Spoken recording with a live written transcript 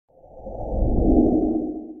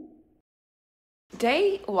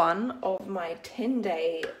Day 1 of my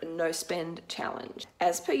 10-day no spend challenge.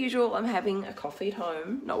 As per usual, I'm having a coffee at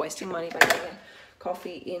home, not wasting money by getting a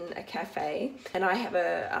coffee in a cafe. And I have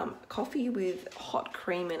a coffee with hot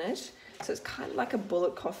cream in it. So it's kind of like a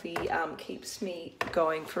bullet coffee, keeps me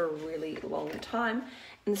going for a really long time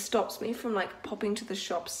and stops me from like popping to the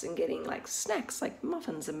shops and getting like snacks like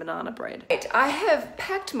muffins and banana bread. Right, I have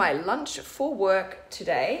packed my lunch for work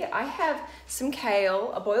today. I have some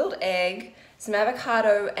kale, a boiled egg, some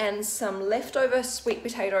avocado and some leftover sweet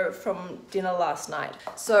potato from dinner last night.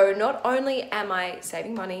 So not only am I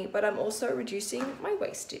saving money, but I'm also reducing my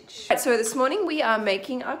wastage. Right, so this morning we are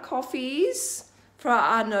making our coffees for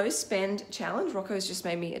our no spend challenge. Rocco's just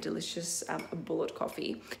made me a delicious bullet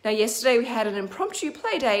coffee. Now yesterday we had an impromptu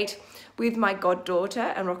play date with my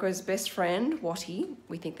goddaughter and Rocco's best friend, Wattie.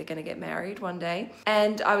 We think they're gonna get married one day.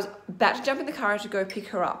 And I was about to jump in the car to go pick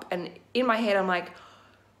her up. And in my head I'm like,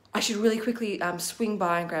 I should really quickly swing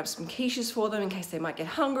by and grab some quiches for them in case they might get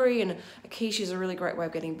hungry, and a quiche is a really great way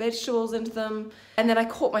of getting vegetables into them. And then I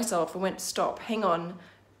caught myself and went, stop, hang on.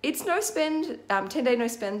 It's no spend, 10-day no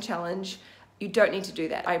spend challenge. You don't need to do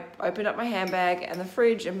that. I opened up my handbag and the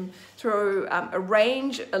fridge and threw a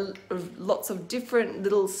range of lots of different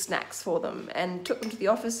little snacks for them and took them to the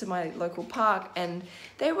office in my local park, and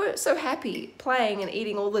they were so happy playing and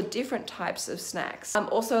eating all the different types of snacks.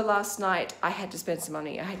 Also last night I had to spend some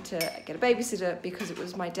money. I had to get a babysitter because it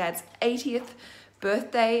was my dad's 80th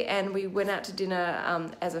birthday and we went out to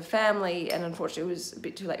dinner as a family, and unfortunately it was a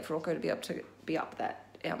bit too late for Rocco to be up at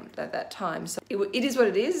that time. So it is what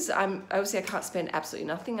it is. Obviously I can't spend absolutely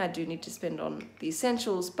nothing. I do need to spend on the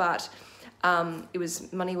essentials, but it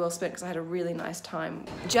was money well spent because I had a really nice time.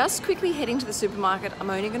 Just quickly heading to the supermarket,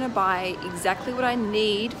 I'm only going to buy exactly what I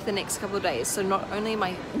need for the next couple of days. So not only am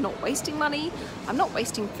I not wasting money, I'm not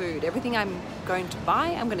wasting food. Everything I'm going to buy,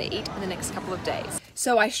 I'm going to eat in the next couple of days.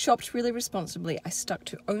 So I shopped really responsibly. I stuck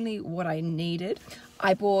to only what I needed.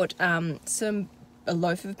 I bought a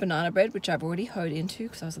loaf of banana bread, which I've already hoed into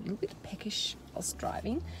because I was a little bit peckish whilst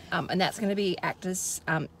driving. And that's going to be act as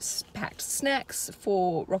packed snacks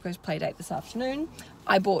for Rocco's play date this afternoon.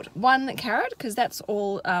 I bought 1 carrot because that's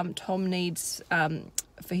all Tom needs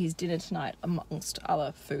for his dinner tonight, amongst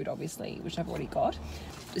other food, obviously, which I've already got.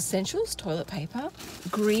 Essentials, toilet paper,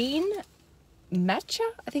 green matcha,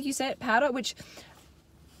 I think you said, powder, which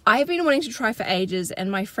I've been wanting to try for ages, and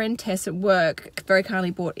my friend Tess at work very kindly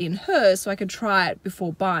bought in hers so I could try it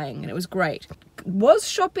before buying, and it was great. Was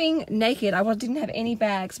shopping naked. I didn't have any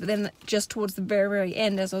bags, but then just towards the very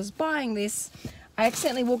end as I was buying this, I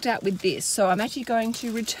accidentally walked out with this, so I'm actually going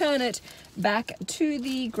to return it back to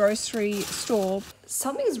the grocery store.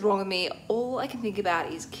 Something is wrong with me. All I can think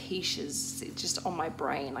about is quiches. It's just on my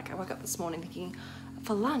brain. Like I woke up this morning thinking,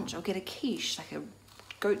 for lunch I'll get a quiche, like a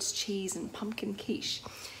goat's cheese and pumpkin quiche.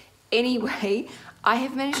 Anyway, I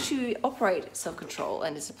have managed to operate self-control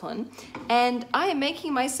and discipline, and I am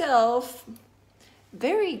making myself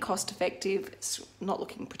very cost-effective, not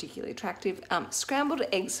looking particularly attractive, scrambled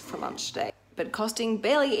eggs for lunch today, but costing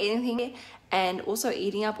barely anything, and also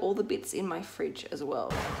eating up all the bits in my fridge as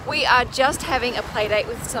well. We are just having a play date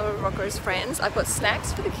with some of Rocco's friends. I've got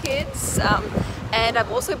snacks for the kids, and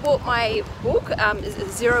I've also bought my book,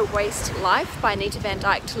 Zero Waste Life by Nita Van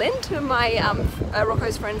Dyke, to lend to my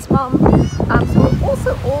Rocco's friend's mum. So we're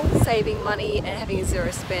also all saving money and having a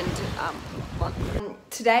zero spend month.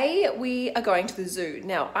 Today we are going to the zoo.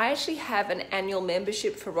 Now I actually have an annual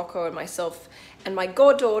membership for Rocco and myself and my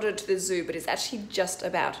goddaughter to the zoo, but it's actually just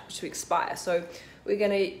about to expire. So we're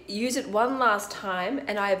going to use it one last time,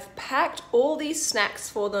 and I've packed all these snacks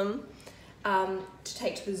for them to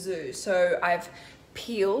take to the zoo. So I've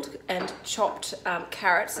peeled and chopped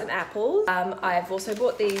carrots and apples. I've also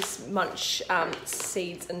bought these munch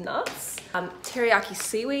seeds and nuts, teriyaki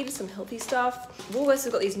seaweed, some healthy stuff. Woolworths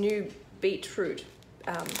have got these new beetroot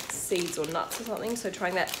seeds or nuts or something, so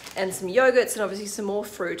trying that, and some yogurts, and obviously some more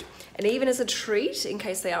fruit. And even as a treat, in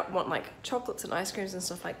case they want like chocolates and ice creams and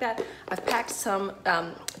stuff like that, I've packed some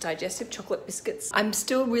digestive chocolate biscuits. I'm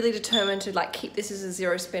still really determined to like keep this as a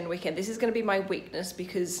zero spend weekend. This is going to be my weakness,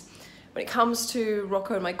 because when it comes to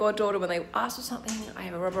Rocco and my goddaughter, when they ask for something, I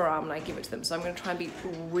have a rubber arm and I give it to them. So I'm going to try and be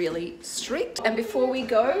really strict. And before we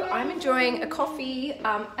go, I'm enjoying a coffee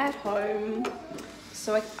at home,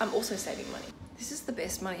 so I'm also saving money. This is the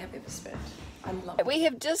best money I've ever spent. I love it. We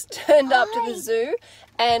have just turned up to the zoo,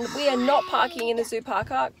 and we are not parking in the zoo car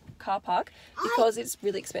park because it's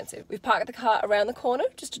really expensive. We've parked the car around the corner,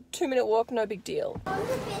 just a 2-minute walk, no big deal.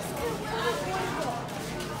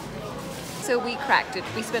 So we cracked it.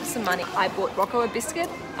 We spent some money. I bought Rocco a biscuit.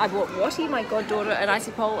 I bought Wattie, my goddaughter, an icy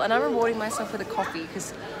pole, and I'm rewarding myself with a coffee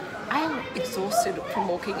because I am exhausted from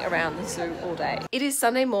walking around the zoo all day. It is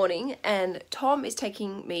Sunday morning and Tom is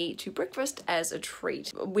taking me to breakfast as a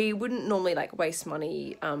treat. We wouldn't normally like waste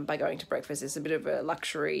money by going to breakfast. It's a bit of a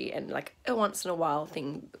luxury and like a once in a while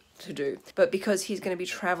thing to do, but because he's going to be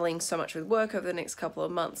traveling so much with work over the next couple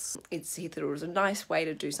of months, he thought it was a nice way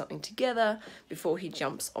to do something together before he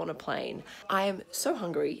jumps on a plane. I am so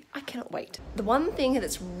hungry, I cannot wait. The one thing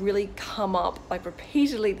that's really come up like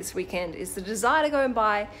repeatedly this weekend is the desire to go and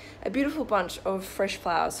buy a beautiful bunch of fresh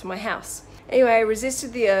flowers for my house. Anyway, I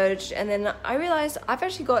resisted the urge and then I realized I've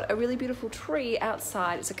actually got a really beautiful tree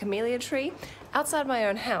outside. It's a camellia tree outside my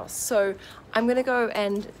own house. So I'm gonna go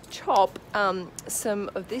and chop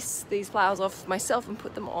some of these flowers off myself and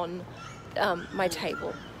put them on my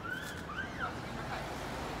table.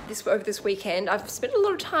 Over this weekend, I've spent a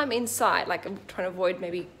lot of time inside, like I'm trying to avoid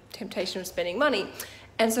maybe temptation of spending money.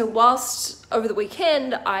 And so whilst over the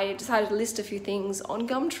weekend, I decided to list a few things on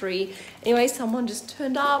Gumtree. Anyway, someone just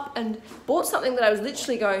turned up and bought something that I was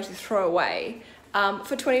literally going to throw away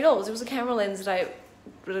for $20. It was a camera lens that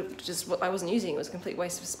I wasn't using. It was a complete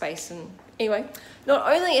waste of space. And anyway, not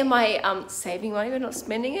only am I saving money but not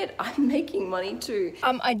spending it, I'm making money too.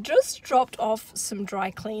 I just dropped off some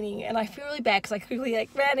dry cleaning and I feel really bad because I quickly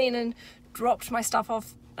like ran in and dropped my stuff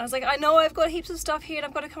off. I was like, I know I've got heaps of stuff here and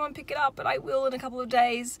I've got to come and pick it up, but I will in a couple of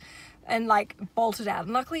days, and like bolted out.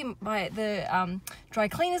 And luckily the dry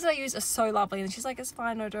cleaners that I use are so lovely, and she's like, it's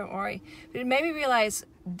fine, no, don't worry. But it made me realize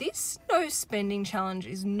this no spending challenge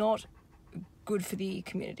is not good for the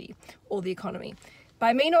community or the economy.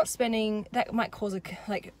 By me not spending, that might cause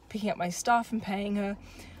like picking up my stuff and paying her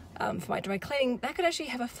for my dry cleaning, that could actually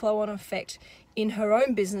have a flow-on effect in her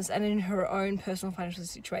own business and in her own personal financial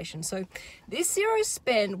situation. So this zero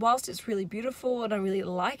spend, whilst it's really beautiful and I'm really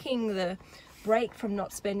liking the break from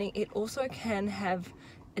not spending, it also can have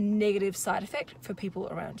a negative side effect for people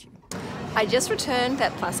around you. I just returned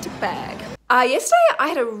that plastic bag. Yesterday I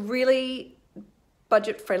had a really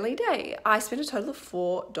budget-friendly day. I spent a total of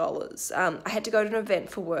 $4. I had to go to an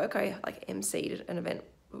event for work. I like emceed an event,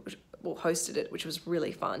 hosted it, which was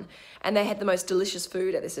really fun. And they had the most delicious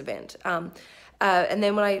food at this event. And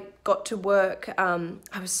then when I got to work, I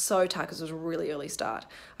was so tired because it was a really early start.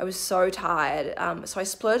 I was so tired. So I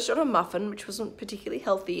splurged on a muffin, which wasn't particularly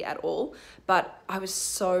healthy at all, but I was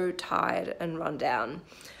so tired and run down.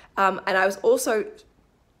 And I was also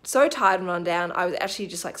so tired and run down, I was actually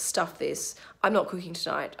just like, stuff this. I'm not cooking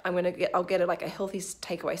tonight. I'll get like a healthy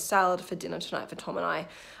takeaway salad for dinner tonight for Tom and I.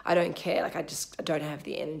 I don't care. Like I don't have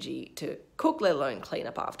the energy to cook, let alone clean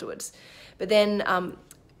up afterwards. But then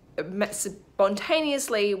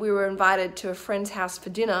spontaneously, we were invited to a friend's house for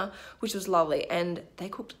dinner, which was lovely. And they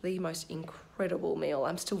cooked the most incredible meal.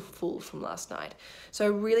 I'm still full from last night. So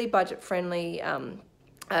really budget friendly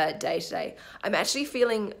day today. I'm actually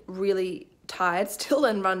feeling really tired still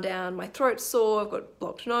and run down. My throat's sore, I've got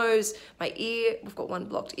blocked nose, my ear, we've got one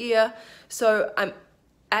blocked ear. So I'm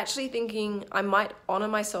actually thinking I might honor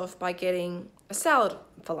myself by getting a salad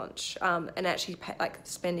for lunch and actually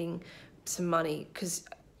spending some money, because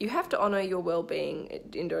you have to honor your well-being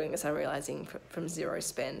in doing this. I'm realizing from zero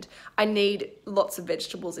spend. I need lots of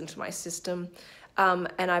vegetables into my system.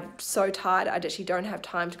 And I'm so tired, I actually don't have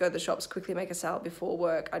time to go to the shops, quickly make a salad before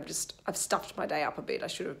work. I've stuffed my day up a bit. I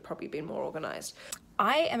should have probably been more organized.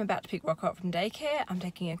 I am about to pick Rocco up from daycare. I'm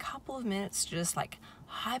taking a couple of minutes to just like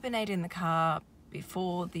hibernate in the car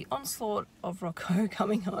before the onslaught of Rocco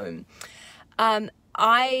coming home.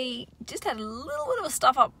 I just had a little bit of a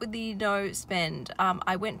stuff up with the no spend.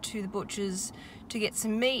 I went to the butcher's to get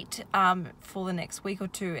some meat for the next week or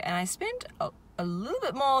two, and I spent a little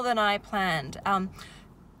bit more than I planned.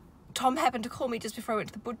 Tom happened to call me just before I went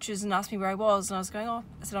to the butcher's and asked me where I was, and I was going, I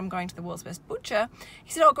said, I'm going to the world's best butcher.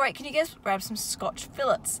 He said, oh great, can you grab some Scotch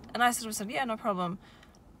fillets? And I said, yeah, no problem.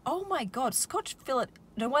 Oh my God, Scotch fillet.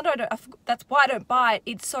 No wonder that's why I don't buy it.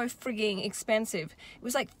 It's so frigging expensive. It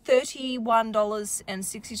was like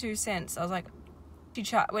 $31.62. I was like, she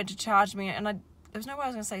went to charge me, and there was no way I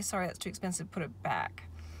was gonna say, sorry, that's too expensive, put it back.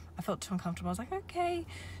 I felt too uncomfortable. I was like, okay.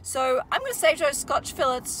 So I'm going to save those Scotch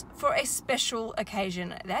fillets for a special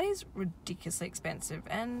occasion. That is ridiculously expensive,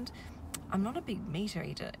 and I'm not a big meat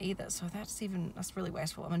eater either, so that's really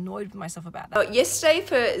wasteful. I'm annoyed with myself about that. Yesterday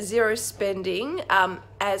for zero spending,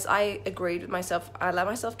 as I agreed with myself, I allowed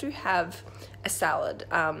myself to have a salad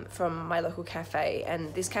from my local cafe,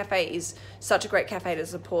 and this cafe is such a great cafe to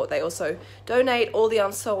support. They also donate all the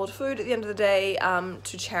unsold food at the end of the day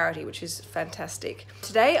to charity, which is fantastic.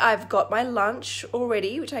 Today I've got my lunch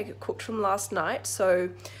already, which I cooked from last night, so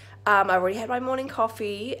I've already had my morning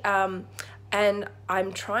coffee. and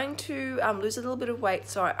I'm trying to lose a little bit of weight,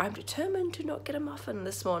 so I'm determined to not get a muffin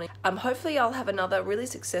this morning. Hopefully I'll have another really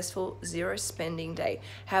successful zero spending day.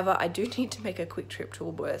 However, I do need to make a quick trip to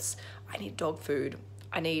Woolworths. I need dog food.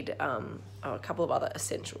 I need a couple of other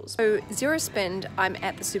essentials. So zero spend, I'm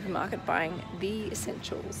at the supermarket buying the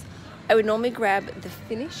essentials. I would normally grab the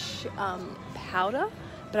Finish powder,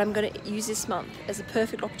 but I'm going to use this month as a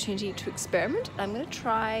perfect opportunity to experiment. I'm going to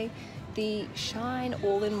try the Shine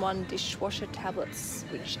all-in-one dishwasher tablets,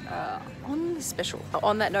 which are on the special.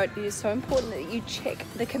 On that note, it is so important that you check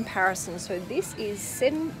the comparison. So this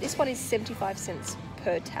one is 75 cents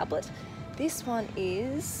per tablet. This one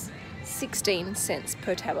is 16 cents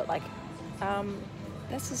per tablet. Like,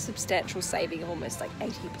 that's a substantial saving, almost like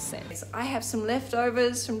 80%. So I have some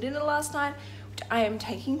leftovers from dinner last night, which I am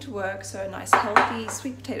taking to work, so a nice healthy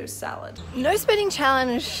sweet potato salad. No spending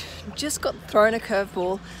challenge, just got thrown a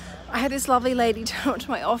curveball. I had this lovely lady turn up to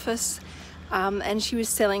my office and she was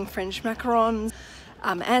selling French macarons,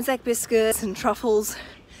 Anzac biscuits and truffles,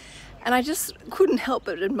 and I just couldn't help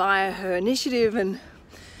but admire her initiative and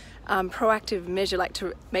proactive measure, like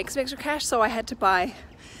to make some extra cash. So I had to buy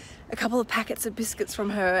a couple of packets of biscuits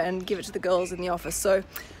from her and give it to the girls in the office. So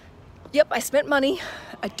yep, I spent money.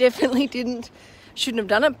 I definitely shouldn't have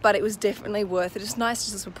done it, but it was definitely worth it. It's nice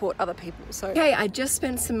to support other people. So okay, I just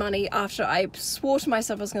spent some money after I swore to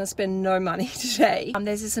myself I was going to spend no money today.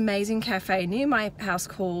 There's this amazing cafe near my house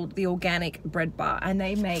called the Organic Bread Bar, and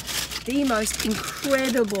they make the most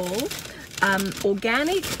incredible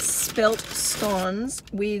organic spelt scones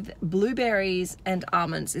with blueberries and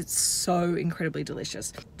almonds. It's so incredibly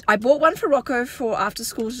delicious. I bought one for Rocco for after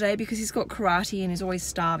school today because he's got karate and he's always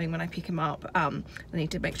starving when I pick him up. I need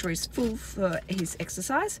to make sure he's full for his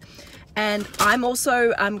exercise. And I'm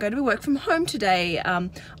also going to be work from home today.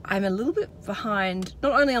 I'm a little bit behind,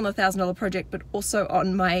 not only on the $1,000 project, but also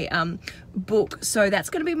on my book. So that's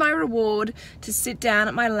going to be my reward, to sit down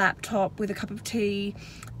at my laptop with a cup of tea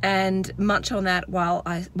and munch on that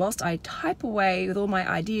whilst I type away with all my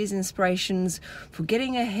ideas and inspirations for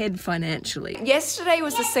getting ahead financially. Yesterday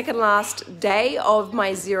was the second last day of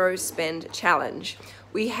my zero spend challenge.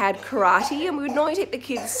 We had karate, and we would normally take the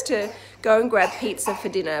kids to go and grab pizza for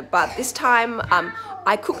dinner, but this time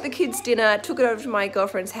I cooked the kids dinner, took it over to my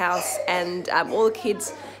girlfriend's house, and all the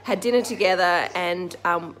kids had dinner together, and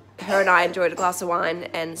her and I enjoyed a glass of wine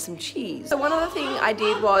and some cheese. So one other thing I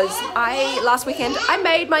did was, last weekend, I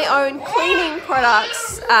made my own cleaning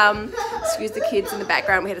products. Excuse the kids in the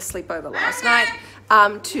background, we had a sleepover last night.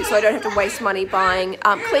 So I don't have to waste money buying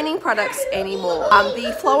cleaning products anymore.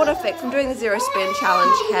 The flow and effect from doing the zero spend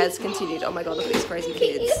challenge has continued. Oh my god, look at these crazy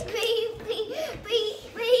kids.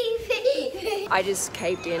 I just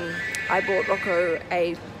caved in. I bought Rocco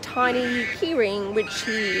a tiny keyring, which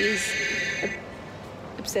he is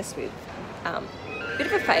obsessed with. Bit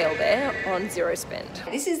of a fail there on zero spend.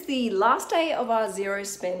 This is the last day of our zero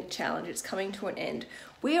spend challenge. It's coming to an end.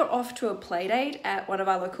 We are off to a play date at one of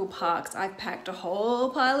our local parks. I've packed a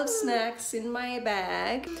whole pile of snacks in my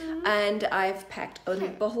bag, and I've packed a little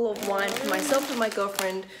bottle of wine for myself and my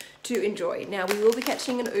girlfriend to enjoy. Now, we will be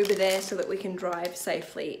catching an Uber there so that we can drive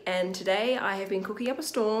safely. And today I have been cooking up a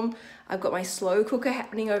storm. I've got my slow cooker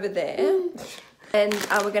happening over there. And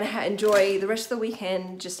we're going to enjoy the rest of the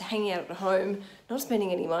weekend just hanging out at home, not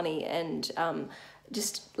spending any money, and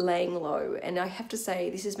just laying low. And I have to say,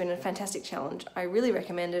 this has been a fantastic challenge. I really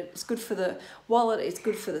recommend it. It's good for the wallet, it's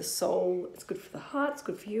good for the soul, it's good for the heart, it's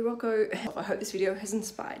good for you, Rocco. I hope this video has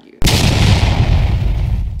inspired you.